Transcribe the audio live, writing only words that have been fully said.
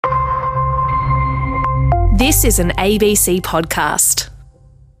This is an ABC podcast.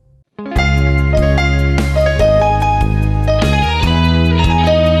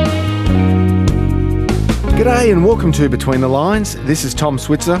 G'day and welcome to Between the Lines. This is Tom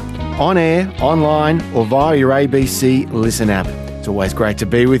Switzer, on air, online or via your ABC Listen app. It's always great to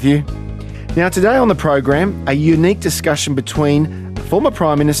be with you. Now today on the program, a unique discussion between a former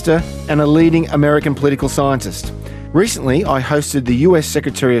Prime Minister and a leading American political scientist. Recently, I hosted the US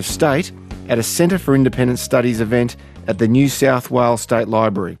Secretary of State at a Centre for Independent Studies event at the New South Wales State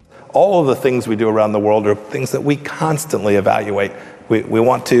Library. All of the things we do around the world are things that we constantly evaluate. We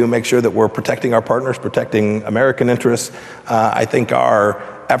want to make sure that we're protecting our partners, protecting American interests. I think our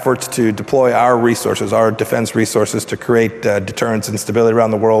efforts to deploy our resources, our defense resources to create deterrence and stability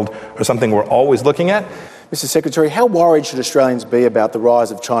around the world are something we're always looking at. Mr. Secretary, how worried should Australians be about the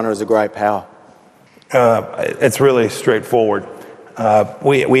rise of China as a great power? It's really straightforward.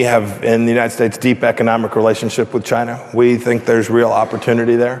 We have, in the United States, deep economic relationship with China. We think there's real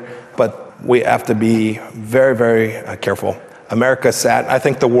opportunity there, but we have to be very, very careful. America sat, I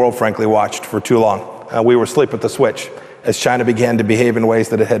think the world frankly watched for too long. We were asleep at the switch as China began to behave in ways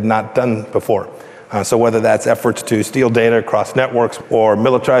that it had not done before. So whether that's efforts to steal data across networks or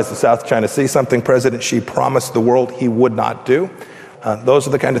militarize the South China Sea, something President Xi promised the world he would not do. Those are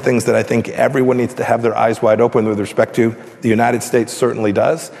the kind of things that I think everyone needs to have their eyes wide open with respect to. The United States certainly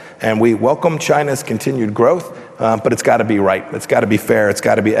does. And we welcome China's continued growth, but it's got to be right. It's got to be fair. It's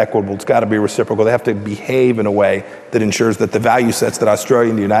got to be equitable. It's got to be reciprocal. They have to behave in a way that ensures that the value sets that Australia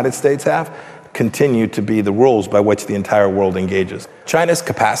and the United States have continue to be the rules by which the entire world engages. China's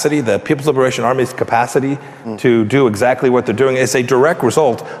capacity, the People's Liberation Army's capacity to do exactly what they're doing is a direct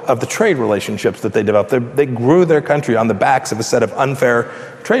result of the trade relationships that they developed. They grew their country on the backs of a set of unfair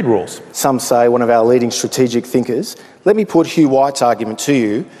trade rules. Some say one of our leading strategic thinkers. Let me put Hugh White's argument to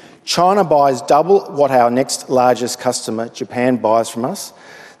you. China buys double what our next largest customer, Japan, buys from us.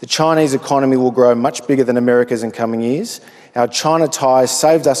 The Chinese economy will grow much bigger than America's in coming years. Our China ties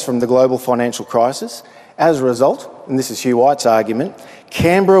saved us from the global financial crisis. As a result, and this is Hugh White's argument,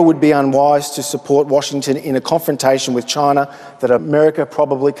 Canberra would be unwise to support Washington in a confrontation with China that America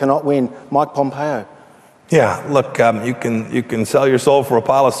probably cannot win. Mike Pompeo. Yeah, look, you can sell your soul for a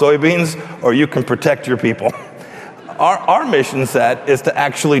pile of soybeans, or you can protect your people. Our mission set is to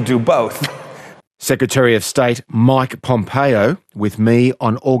actually do both. Secretary of State Mike Pompeo with me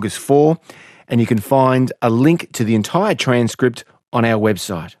on August 4, and you can find a link to the entire transcript on our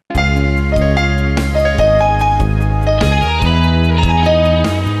website.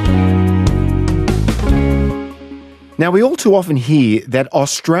 Now, we all too often hear that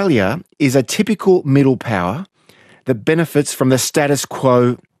Australia is a typical middle power that benefits from the status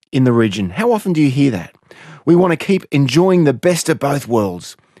quo in the region. How often do you hear that? We want to keep enjoying the best of both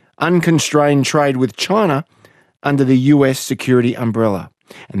worlds. Unconstrained trade with China under the US security umbrella.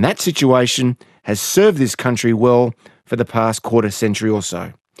 And that situation has served this country well for the past quarter century or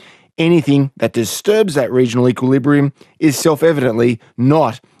so. Anything that disturbs that regional equilibrium is self-evidently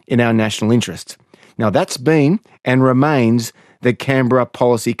not in our national interest. Now that's been and remains the Canberra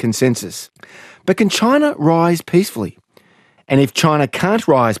policy consensus. But can China rise peacefully? And if China can't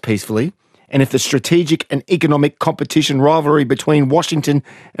rise peacefully, and if the strategic and economic competition rivalry between Washington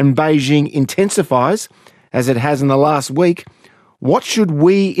and Beijing intensifies, as it has in the last week, what should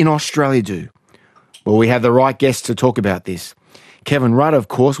we in Australia do? Well, we have the right guests to talk about this. Kevin Rudd, of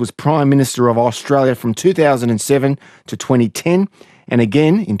course, was Prime Minister of Australia from 2007 to 2010, and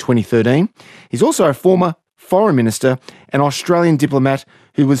again in 2013. He's also a former Foreign Minister and Australian diplomat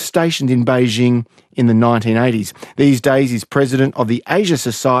who was stationed in Beijing in the 1980s. These days he's president of the Asia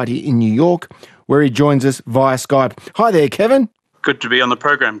Society in New York, where he joins us via Skype. Hi there, Kevin. Good to be on the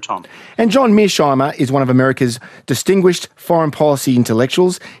program, Tom. And John Mearsheimer is one of America's distinguished foreign policy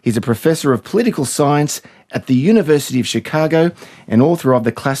intellectuals. He's a professor of political science at the University of Chicago and author of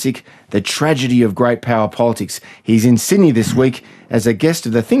the classic The Tragedy of Great Power Politics. He's in Sydney this week as a guest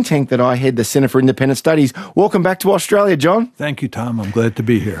of the think tank that I head, the Centre for Independent Studies. Welcome back to Australia, John. Thank you, Tom. I'm glad to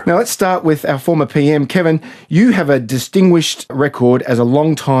be here. Now, let's start with our former PM. Kevin, you have a distinguished record as a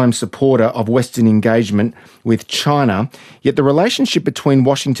long-time supporter of Western engagement with China, yet the relationship between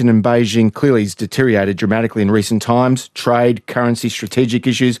Washington and Beijing clearly has deteriorated dramatically in recent times. Trade, currency, strategic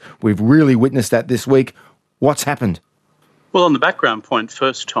issues. We've really witnessed that this week. What's happened? Well, on the background point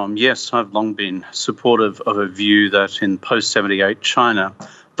first, Tom, yes, I've long been supportive of a view that in post-78 China,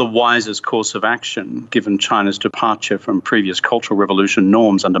 the the wisest course of action, given China's departure from previous cultural revolution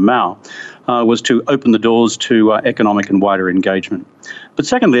norms under Mao, was to open the doors to economic and wider engagement. But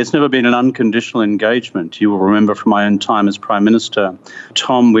secondly, it's never been an unconditional engagement. You will remember from my own time as Prime Minister,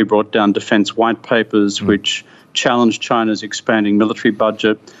 Tom, we brought down defence white papers which challenged China's expanding military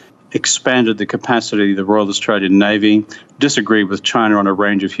budget, expanded the capacity of the Royal Australian Navy, disagreed with China on a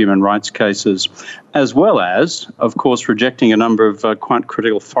range of human rights cases, as well as, of course, rejecting a number of quite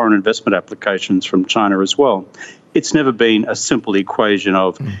critical foreign investment applications from China as well. It's never been a simple equation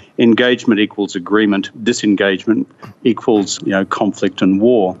of engagement equals agreement, disengagement equals, conflict and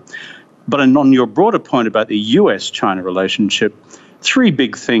war. But on your broader point about the US-China relationship, three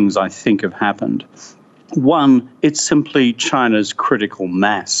big things I think have happened. One, it's simply China's critical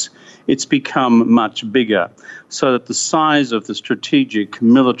mass. It's become much bigger, so that the size of the strategic,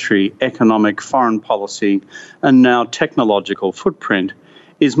 military, economic, foreign policy, and now technological footprint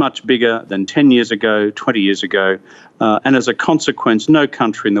is much bigger than 10 years ago, 20 years ago, and as a consequence, no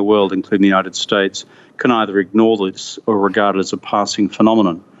country in the world, including the United States, can either ignore this or regard it as a passing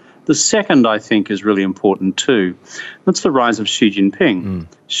phenomenon. The second, I think, is really important too. That's the rise of Xi Jinping.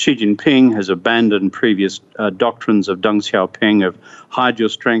 Xi Jinping has abandoned previous doctrines of Deng Xiaoping of hide your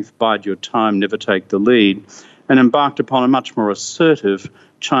strength, bide your time, never take the lead, and embarked upon a much more assertive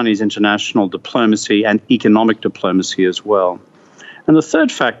Chinese international diplomacy and economic diplomacy as well. And the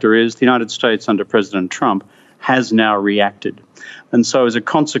third factor is the United States under President Trump has now reacted. And so as a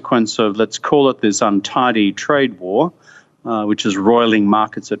consequence of, let's call it this untidy trade war, which is roiling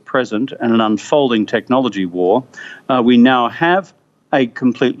markets at present, and an unfolding technology war, we now have a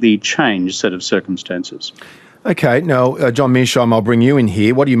completely changed set of circumstances. Okay, now, John Mearsheimer, I'll bring you in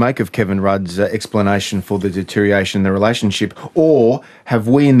here. What do you make of Kevin Rudd's explanation for the deterioration in the relationship? Or have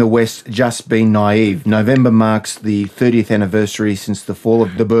we in the West just been naive? November marks the 30th anniversary since the fall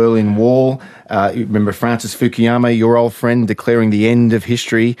of the Berlin Wall. You remember Francis Fukuyama, your old friend, declaring the end of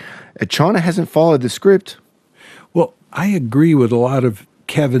history. China hasn't followed the script. Well, I agree with a lot of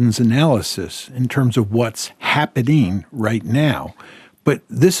Kevin's analysis in terms of what's happening right now. But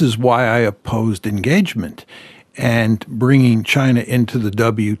this is why I opposed engagement and bringing China into the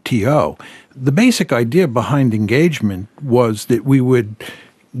WTO. The basic idea behind engagement was that we would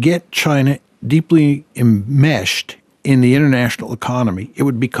get China deeply enmeshed in the international economy. It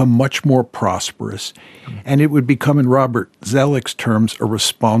would become much more prosperous, and it would become, in Robert Zoellick's terms, a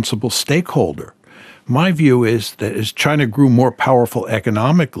responsible stakeholder. My view is that as China grew more powerful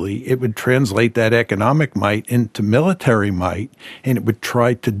economically, it would translate that economic might into military might, and it would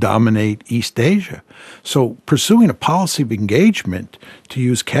try to dominate East Asia. So pursuing a policy of engagement, to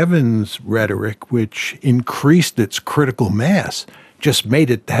use Kevin's rhetoric, which increased its critical mass, just made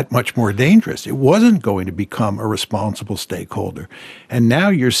it that much more dangerous. It wasn't going to become a responsible stakeholder. And now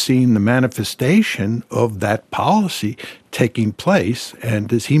you're seeing the manifestation of that policy taking place.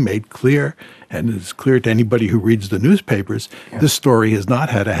 And as he made clear, and it's clear to anybody who reads the newspapers, this story has not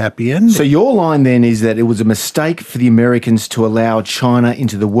had a happy ending. So your line then is that it was a mistake for the Americans to allow China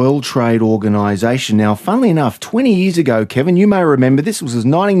into the World Trade Organization. Now, funnily enough, 20 years ago, Kevin, you may remember this was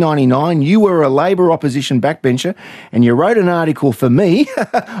 1999. You were a Labor opposition backbencher and you wrote an article for me.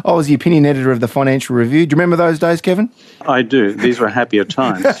 I was the opinion editor of the Financial Review. Do you remember those days, Kevin? I do. These were happier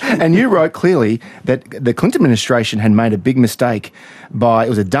times. And you wrote clearly that the Clinton administration had made a big mistake it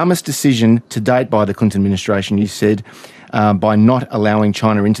was the dumbest decision to date by the Clinton administration, you said, by not allowing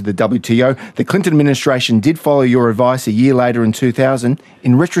China into the WTO. The Clinton administration did follow your advice a year later in 2000.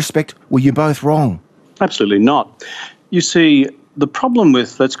 In retrospect, were you both wrong? Absolutely not. You see, the problem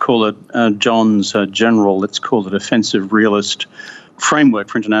with, let's call it John's general, let's call it offensive realist framework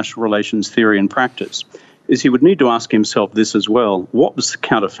for international relations theory and practice, is he would need to ask himself this as well. What was the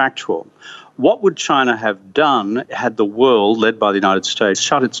counterfactual? What would China have done had the world, led by the United States,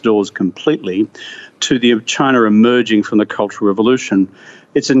 shut its doors completely to the China emerging from the Cultural Revolution?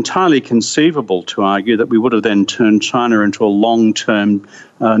 It's entirely conceivable to argue that we would have then turned China into a long-term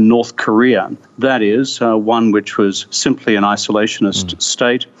North Korea. That is, one which was simply an isolationist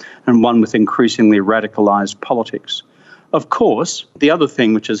state and one with increasingly radicalized politics. Of course, the other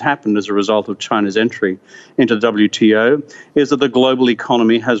thing which has happened as a result of China's entry into the WTO is that the global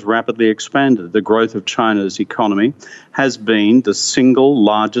economy has rapidly expanded. The growth of China's economy has been the single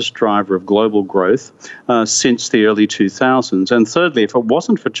largest driver of global growth since the early 2000s. And thirdly, if it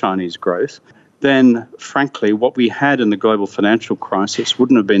wasn't for Chinese growth, then frankly, what we had in the global financial crisis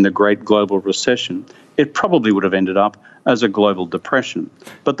wouldn't have been the great global recession. It probably would have ended up as a global depression.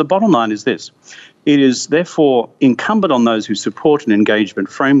 But the bottom line is this. It is therefore incumbent on those who support an engagement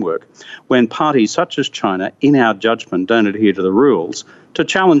framework when parties such as China, in our judgment, don't adhere to the rules, to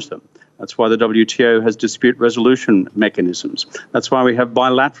challenge them. That's why the WTO has dispute resolution mechanisms. That's why we have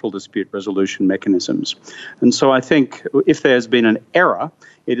bilateral dispute resolution mechanisms. And so I think if there's been an error,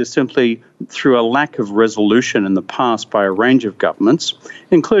 it is simply through a lack of resolution in the past by a range of governments,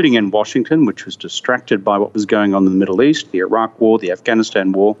 including in Washington, which was distracted by what was going on in the Middle East, the Iraq War, the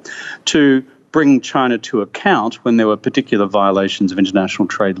Afghanistan War, to bring China to account when there were particular violations of international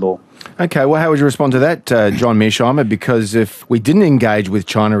trade law. Okay, well, how would you respond to that, John Mearsheimer? Because if we didn't engage with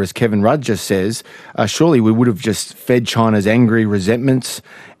China, as Kevin Rudd just says, surely we would have just fed China's angry resentments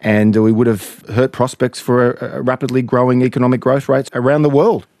and we would have hurt prospects for a rapidly growing economic growth rates around the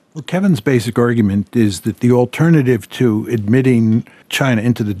world. Well, Kevin's basic argument is that the alternative to admitting China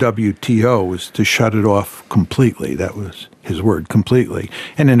into the WTO was to shut it off completely. That was his word, completely.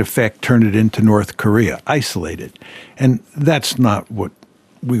 And in effect, turn it into North Korea, isolate it. And that's not what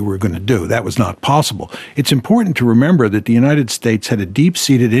we were going to do. That was not possible. It's important to remember that the United States had a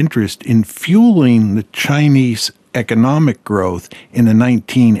deep-seated interest in fueling the Chinese economic growth in the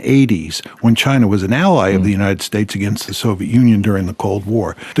 1980s when China was an ally of the United States against the Soviet Union during the Cold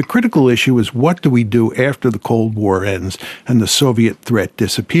War. The critical issue is what do we do after the Cold War ends and the Soviet threat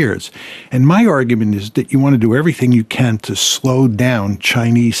disappears? And my argument is that you want to do everything you can to slow down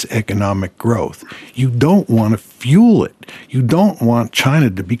Chinese economic growth. You don't want to fuel it. You don't want China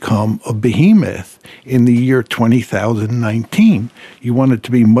to become a behemoth in the year 2019. You want it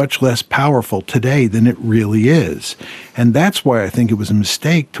to be much less powerful today than it really is. And that's why I think it was a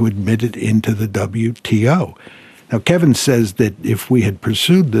mistake to admit it into the WTO. Now, Kevin says that if we had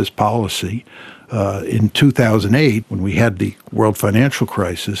pursued this policy in 2008, when we had the world financial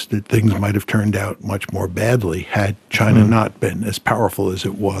crisis, that things might have turned out much more badly had China not been as powerful as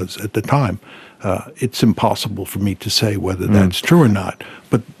it was at the time. It's impossible for me to say whether that's true or not.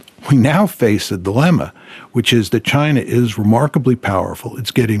 But we now face a dilemma, which is that China is remarkably powerful. It's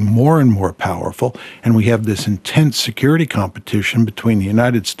getting more and more powerful, and we have this intense security competition between the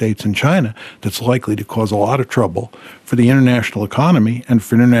United States and China that's likely to cause a lot of trouble for the international economy and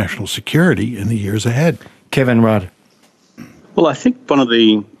for international security in the years ahead. Kevin Rudd. Well, I think one of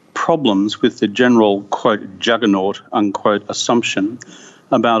the problems with the general, quote, juggernaut, unquote, assumption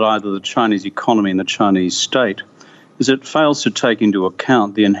about either the Chinese economy and the Chinese state is it fails to take into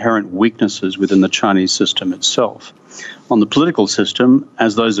account the inherent weaknesses within the Chinese system itself. On the political system,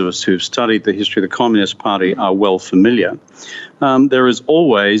 as those of us who've studied the history of the Communist Party are well familiar, there is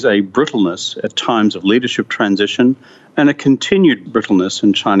always a brittleness at times of leadership transition and a continued brittleness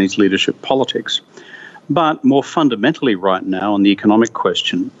in Chinese leadership politics. But more fundamentally right now on the economic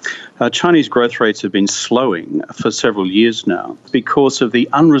question, Chinese growth rates have been slowing for several years now because of the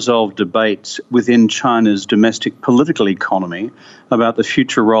unresolved debates within China's domestic political economy about the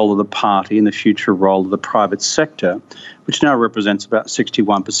future role of the party and the future role of the private sector, which now represents about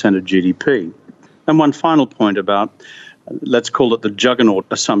 61% of GDP. And one final point about, let's call it the juggernaut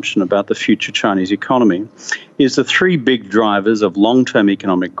assumption about the future Chinese economy, is the three big drivers of long-term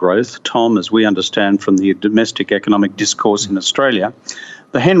economic growth, Tom, as we understand from the domestic economic discourse in Australia,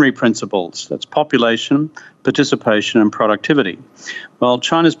 the Henry principles, that's population, participation and productivity. Well,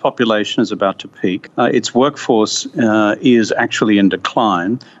 China's population is about to peak. Its workforce is actually in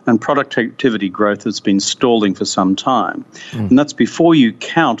decline, and productivity growth has been stalling for some time. And that's before you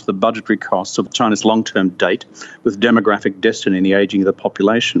count the budgetary costs of China's long-term date with demographic destiny and the aging of the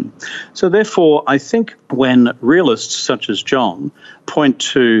population. So therefore, I think when realists such as John point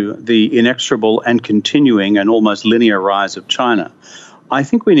to the inexorable and continuing and almost linear rise of China, I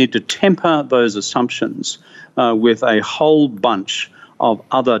think we need to temper those assumptions with a whole bunch of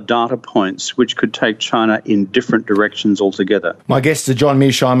other data points which could take China in different directions altogether. My guests are John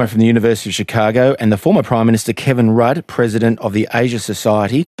Mearsheimer from the University of Chicago and the former Prime Minister Kevin Rudd, President of the Asia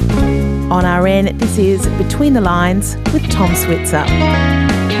Society. On RN, this is Between the Lines with Tom Switzer.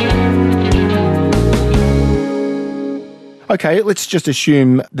 Okay, let's just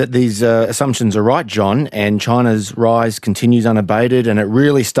assume that these assumptions are right, John, and China's rise continues unabated and it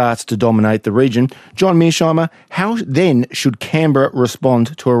really starts to dominate the region. John Mearsheimer, how then should Canberra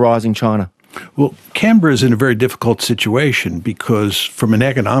respond to a rising China? Well, Canberra is in a very difficult situation because from an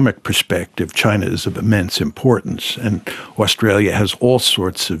economic perspective, China is of immense importance, and Australia has all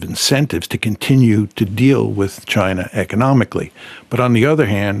sorts of incentives to continue to deal with China economically. But on the other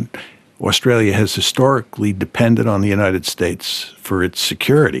hand, Australia has historically depended on the United States for its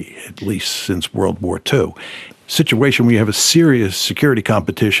security, at least since World War II. Situation where you have a serious security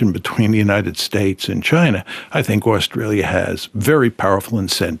competition between the United States and China, I think Australia has very powerful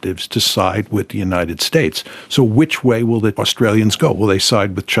incentives to side with the United States. So which way will the Australians go? Will they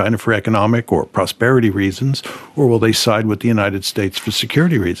side with China for economic or prosperity reasons, or will they side with the United States for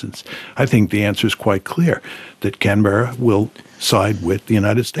security reasons? I think the answer is quite clear, that Canberra will side with the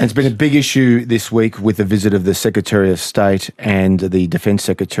United States. And it's been a big issue this week with the visit of the Secretary of State and the Defence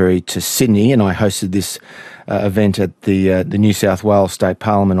Secretary to Sydney, and I hosted this event at the New South Wales State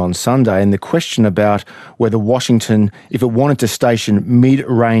Parliament on Sunday, and the question about whether Washington, if it wanted to station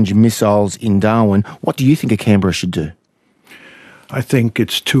mid-range missiles in Darwin, what do you think Canberra should do? I think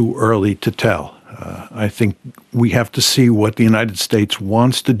it's too early to tell. I think we have to see what the United States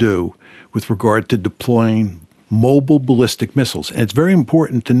wants to do with regard to deploying mobile ballistic missiles. And it's very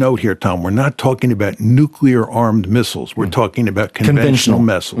important to note here, Tom, we're not talking about nuclear-armed missiles. We're talking about conventional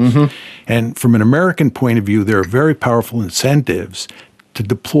missiles. Mm-hmm. And from an American point of view, there are very powerful incentives to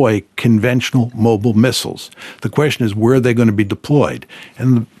deploy conventional mobile missiles. The question is, where are they going to be deployed?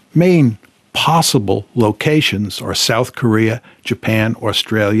 And the main possible locations are South Korea, Japan,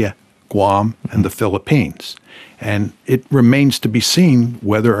 Australia, Guam, and the Philippines. And it remains to be seen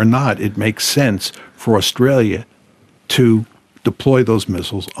whether or not it makes sense for Australia to deploy those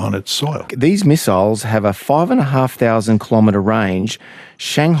missiles on its soil. These missiles have a 5,500 kilometre range.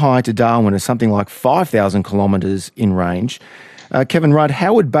 Shanghai to Darwin is something like 5,000 kilometres in range. Kevin Rudd,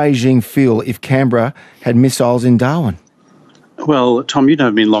 how would Beijing feel if Canberra had missiles in Darwin? Well, Tom, you know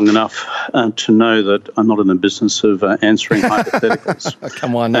me long enough to know that I'm not in the business of answering hypotheticals.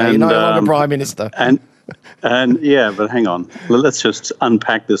 Come on, now, you're no longer Prime Minister. And yeah, but hang on. Let's just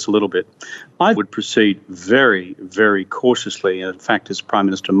unpack this a little bit. I would proceed very, very cautiously, in fact, as Prime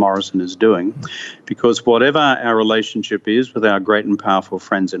Minister Morrison is doing, because whatever our relationship is with our great and powerful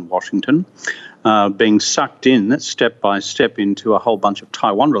friends in Washington, being sucked in step by step into a whole bunch of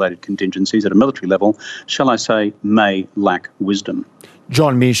Taiwan-related contingencies at a military level, shall I say, may lack wisdom.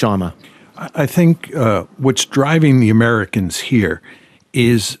 John Mearsheimer. I think what's driving the Americans here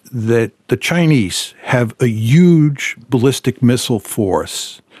is that the Chinese have a huge ballistic missile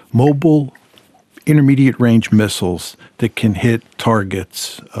force, mobile intermediate-range missiles that can hit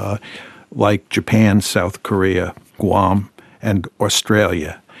targets like Japan, South Korea, Guam, and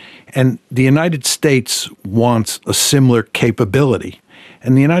Australia. And the United States wants a similar capability.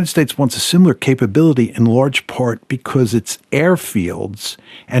 And the United States wants a similar capability in large part because its airfields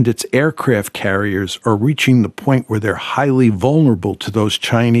and its aircraft carriers are reaching the point where they're highly vulnerable to those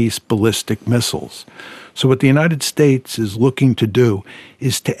Chinese ballistic missiles. So what the United States is looking to do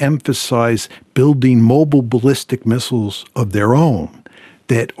is to emphasize building mobile ballistic missiles of their own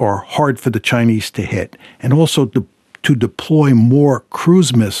that are hard for the Chinese to hit, and also to deploy more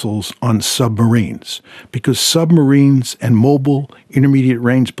cruise missiles on submarines, because submarines and mobile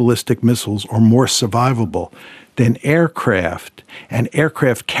intermediate-range ballistic missiles are more survivable than aircraft and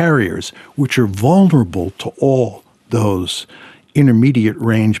aircraft carriers, which are vulnerable to all those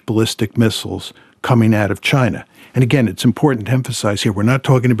intermediate-range ballistic missiles coming out of China. And again, it's important to emphasize here, we're not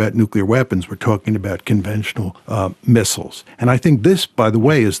talking about nuclear weapons, we're talking about conventional missiles. And I think this, by the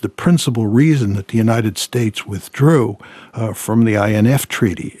way, is the principal reason that the United States withdrew from the INF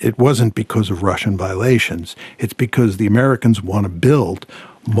Treaty. It wasn't because of Russian violations. It's because the Americans want to build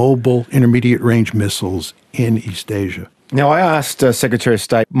mobile intermediate-range missiles in East Asia. Now, I asked Secretary of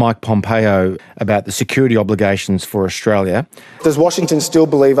State Mike Pompeo about the security obligations for Australia. Does Washington still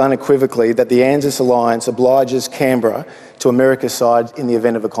believe unequivocally that the ANZUS alliance obliges Canberra to America's side in the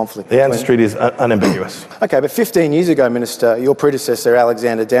event of a conflict? The ANZUS treaty is unambiguous. Okay, but 15 years ago, Minister, your predecessor,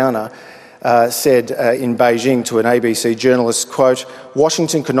 Alexander Downer, said in Beijing to an ABC journalist, quote,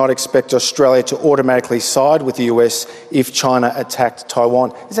 Washington could not expect Australia to automatically side with the US if China attacked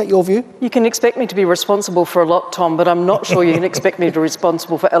Taiwan. Is that your view? You can expect me to be responsible for a lot, Tom, but I'm not sure you can expect me to be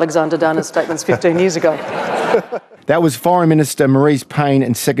responsible for Alexander Downer's statements 15 years ago. That was Foreign Minister Marise Payne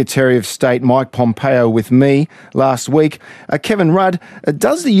and Secretary of State Mike Pompeo with me last week. Kevin Rudd,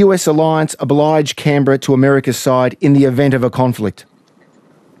 does the US alliance oblige Canberra to America's side in the event of a conflict?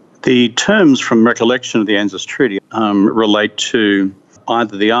 The terms from recollection of the ANZUS Treaty relate to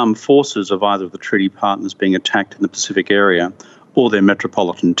either the armed forces of either of the treaty partners being attacked in the Pacific area or their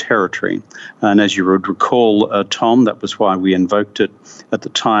metropolitan territory. And as you would recall, Tom, that was why we invoked it at the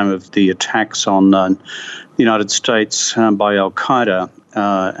time of the attacks on the United States by al-Qaeda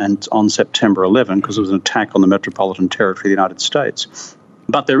and on September 11, because it was an attack on the metropolitan territory of the United States.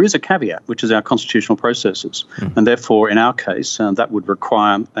 But there is a caveat, which is our constitutional processes. And therefore, in our case, that would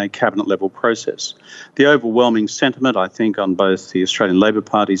require a cabinet-level process. The overwhelming sentiment, I think, on both the Australian Labor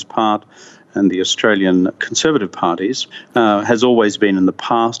Party's part and the Australian Conservative parties has always been in the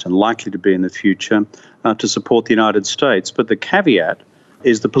past and likely to be in the future to support the United States. But the caveat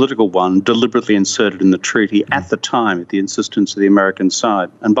is the political one deliberately inserted in the treaty at the time at the insistence of the American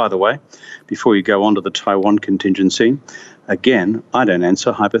side. And by the way, before you go on to the Taiwan contingency, again, I don't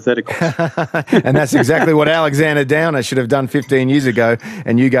answer hypotheticals. And that's exactly what Alexander Downer should have done 15 years ago,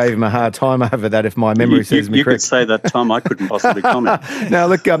 and you gave him a hard time over that, if my memory serves me correct. You could say that, Tom. I couldn't possibly comment. Now,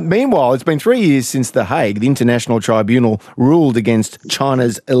 look, meanwhile, it's been 3 years since The Hague, the International Tribunal, ruled against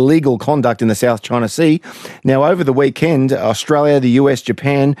China's illegal conduct in the South China Sea. Now, over the weekend, Australia, the US,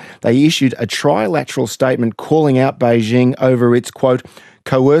 Japan, they issued a trilateral statement calling out Beijing over its, quote,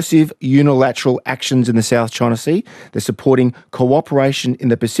 coercive unilateral actions in the South China Sea. They're supporting cooperation in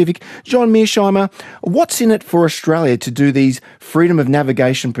the Pacific. John Mearsheimer, what's in it for Australia to do these freedom of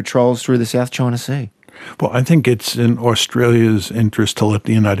navigation patrols through the South China Sea? Well, I think it's in Australia's interest to let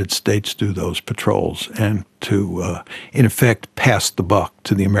the United States do those patrols and to, in effect, pass the buck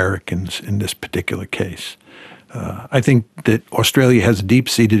to the Americans in this particular case. I think that Australia has a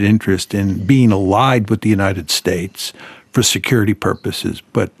deep-seated interest in being allied with the United States for security purposes,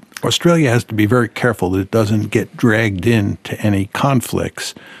 but Australia has to be very careful that it doesn't get dragged into any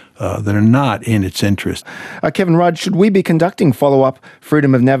conflicts that are not in its interest. Kevin Rudd, should we be conducting follow-up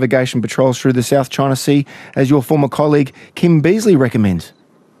freedom of navigation patrols through the South China Sea, as your former colleague Kim Beazley recommends?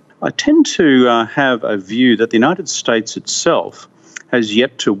 I tend to have a view that the United States itself has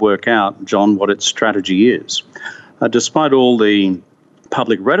yet to work out, John, what its strategy is. Despite all the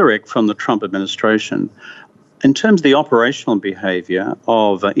public rhetoric from the Trump administration, in terms of the operational behaviour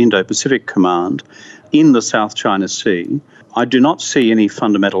of Indo-Pacific Command in the South China Sea, I do not see any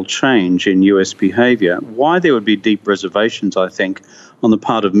fundamental change in US behaviour. Why there would be deep reservations, I think, on the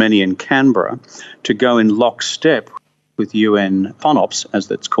part of many in Canberra to go in lockstep with UN FONOPS, as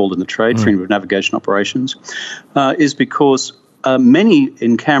that's called in the trade, Freedom of Navigation Operations, is because many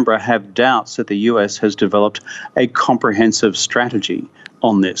in Canberra have doubts that the US has developed a comprehensive strategy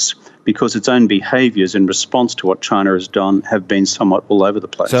on this, because its own behaviours in response to what China has done have been somewhat all over the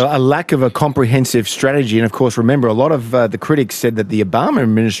place. So a lack of a comprehensive strategy. And of course, remember, a lot of the critics said that the Obama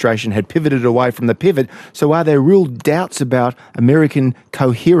administration had pivoted away from the pivot. So are there real doubts about American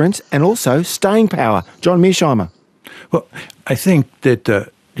coherence and also staying power? John Mearsheimer. Well, I think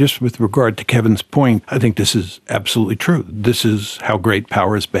that just with regard to Kevin's point, I think this is absolutely true. This is how great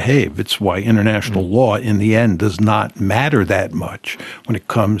powers behave. It's why international law, in the end, does not matter that much when it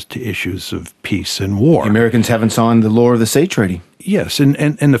comes to issues of peace and war. The Americans haven't signed the Law of the Sea Treaty. Yes, and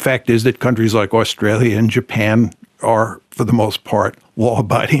the fact is that countries like Australia and Japan are, for the most part,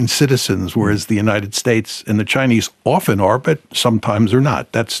 law-abiding citizens, whereas the United States and the Chinese often are, but sometimes are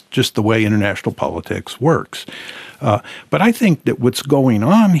not. That's just the way international politics works. But I think that what's going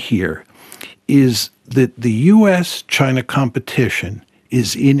on here is that the U.S.-China competition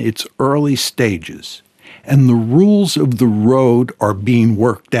is in its early stages, and the rules of the road are being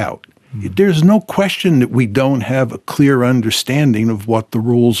worked out. There's no question that we don't have a clear understanding of what the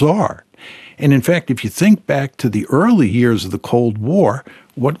rules are. And in fact, if you think back to the early years of the Cold War,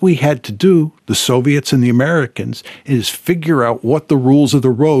 what we had to do, the Soviets and the Americans, is figure out what the rules of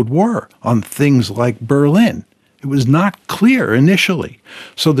the road were on things like Berlin. It was not clear initially.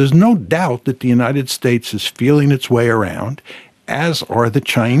 So there's no doubt that the United States is feeling its way around, as are the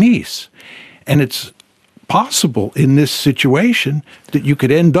Chinese. And it's possible in this situation that you could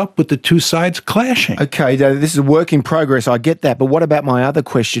end up with the two sides clashing. Okay, this is a work in progress. I get that. But what about my other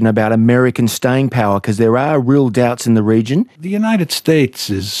question about American staying power? Because there are real doubts in the region. The United States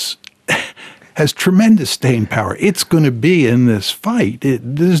has tremendous staying power. It's going to be in this fight.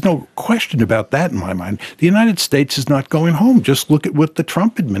 There's no question about that in my mind. The United States is not going home. Just look at what the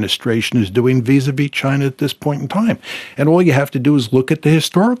Trump administration is doing vis-a-vis China at this point in time. And all you have to do is look at the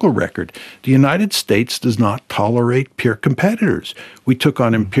historical record. The United States does not tolerate peer competitors. We took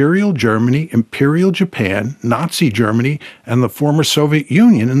on Imperial Germany, Imperial Japan, Nazi Germany, and the former Soviet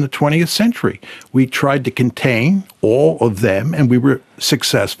Union in the 20th century. We tried to contain all of them, and we were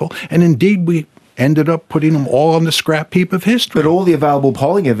successful. And indeed, we ended up putting them all on the scrap heap of history. But all the available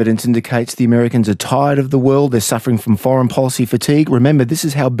polling evidence indicates the Americans are tired of the world. They're suffering from foreign policy fatigue. Remember, this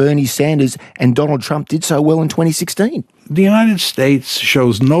is how Bernie Sanders and Donald Trump did so well in 2016. the United States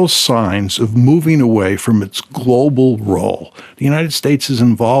shows no signs of moving away from its global role. The United States is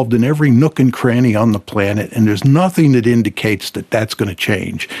involved in every nook and cranny on the planet, and there's nothing that indicates that that's going to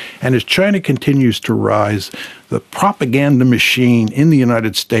change. And as China continues to rise, the propaganda machine in the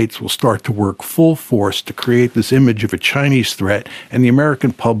United States will start to work full force to create this image of a Chinese threat, and the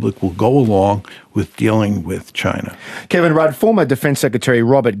American public will go along with dealing with China. Kevin Rudd, former Defence Secretary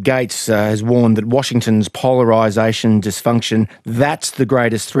Robert Gates has warned that Washington's polarisation, dysfunction, that's the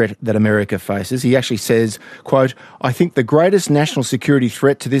greatest threat that America faces. He actually says, quote, "I think the greatest national security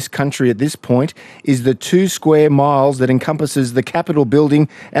threat to this country at this point is the 2 square miles that encompasses the Capitol building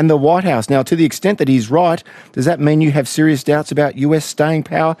and the White House." Now, to the extent that he's right, does that mean you have serious doubts about US staying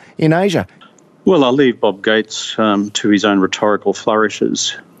power in Asia? Well, I'll leave Bob Gates to his own rhetorical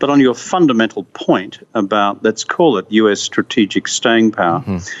flourishes. But on your fundamental point about, let's call it US strategic staying power,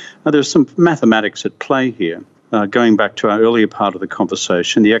 there's some mathematics at play here. Going back to our earlier part of the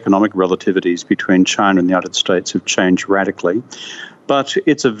conversation, the economic relativities between China and the United States have changed radically. But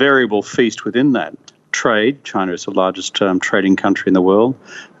it's a variable feast within that. Trade, China is the largest trading country in the world.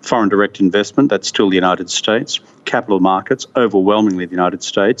 Foreign direct investment, that's still the United States. Capital markets, overwhelmingly the United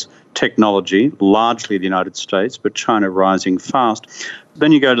States. Technology, largely the United States, but China rising fast.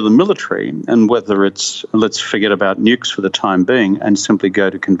 Then you go to the military, and whether it's, let's forget about nukes for the time being and simply go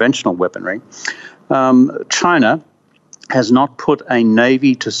to conventional weaponry. China has not put a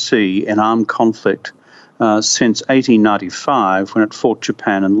navy to sea in armed conflict since 1895 when it fought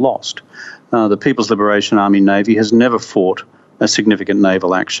Japan and lost. The People's Liberation Army Navy has never fought a significant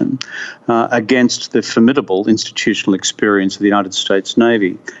naval action against the formidable institutional experience of the United States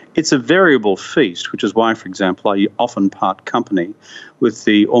Navy. It's a variable feast, which is why, for example, I often part company with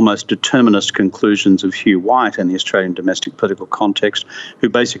the almost determinist conclusions of Hugh White in the Australian domestic political context, who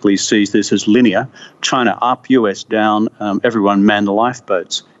basically sees this as linear: China up, US down, everyone man the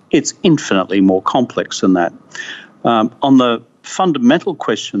lifeboats. It's infinitely more complex than that. On the fundamental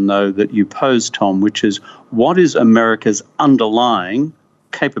question, though, that you posed, Tom, which is what is America's underlying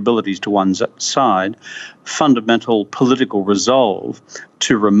capabilities to one side, fundamental political resolve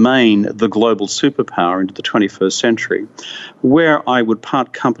to remain the global superpower into the 21st century, where I would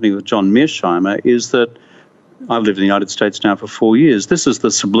part company with John Mearsheimer is that I've lived in the United States now for 4 years. This is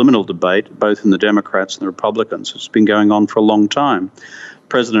the subliminal debate, both in the Democrats and the Republicans. It's been going on for a long time.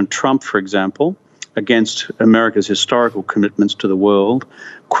 President Trump, for example, against America's historical commitments to the world,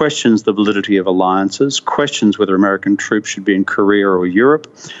 questions the validity of alliances, questions whether American troops should be in Korea or Europe,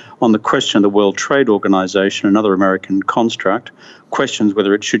 on the question of the World Trade Organization, another American construct, questions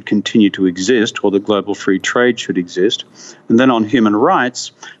whether it should continue to exist or that global free trade should exist. And then on human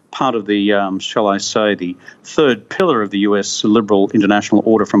rights, part of the, shall I say, the third pillar of the US liberal international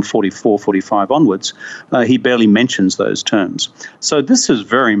order from 44, 45 onwards, he barely mentions those terms. So this is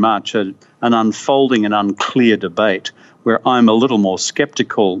very much an unfolding and unclear debate where I'm a little more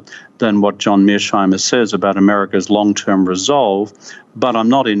skeptical than what John Mearsheimer says about America's long-term resolve, but I'm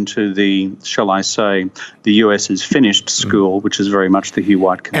not into the, shall I say, the US is finished school, which is very much the Hugh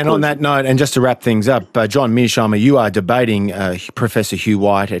White conclusion. And on that note, and just to wrap things up, John Mearsheimer, you are debating Professor Hugh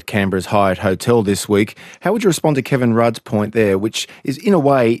White at Canberra's Hyatt Hotel this week. How would you respond to Kevin Rudd's point there, which is in a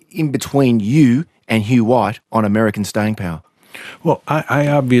way in between you and Hugh White on American staying power? Well, I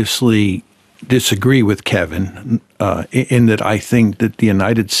obviously disagree with Kevin in that I think that the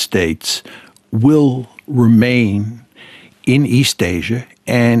United States will remain in East Asia,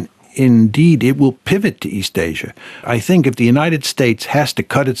 and indeed it will pivot to East Asia. I think if the United States has to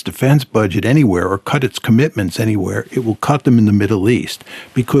cut its defense budget anywhere or cut its commitments anywhere, it will cut them in the Middle East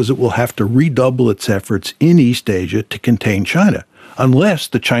because it will have to redouble its efforts in East Asia to contain China, unless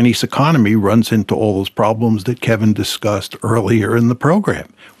the Chinese economy runs into all those problems that Kevin discussed earlier in the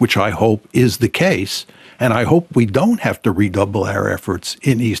program, which I hope is the case. And I hope we don't have to redouble our efforts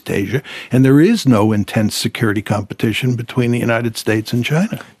in East Asia, and there is no intense security competition between the United States and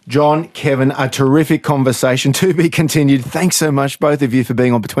China. John, Kevin, a terrific conversation to be continued. Thanks so much, both of you, for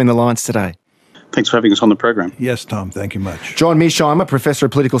being on Between the Lines today. Thanks for having us on the program. Yes, Tom, thank you much. John Mearsheimer, Professor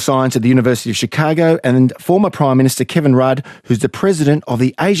of Political Science at the University of Chicago, and former Prime Minister Kevin Rudd, who's the President of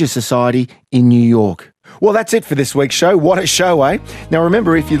the Asia Society in New York. Well, that's it for this week's show. What a show, eh? Now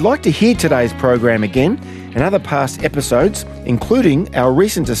remember, if you'd like to hear today's program again and other past episodes, including our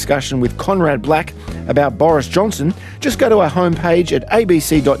recent discussion with Conrad Black about Boris Johnson, just go to our homepage at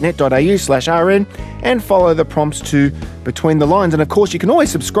abc.net.au/rn and follow the prompts to Between the Lines. And of course, you can always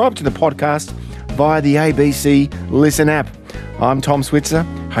subscribe to the podcast via the ABC Listen app. I'm Tom Switzer.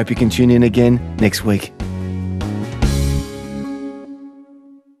 Hope you can tune in again next week.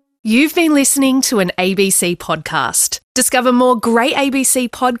 You've been listening to an ABC podcast. Discover more great ABC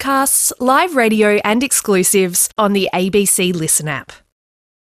podcasts, live radio and exclusives on the ABC Listen app.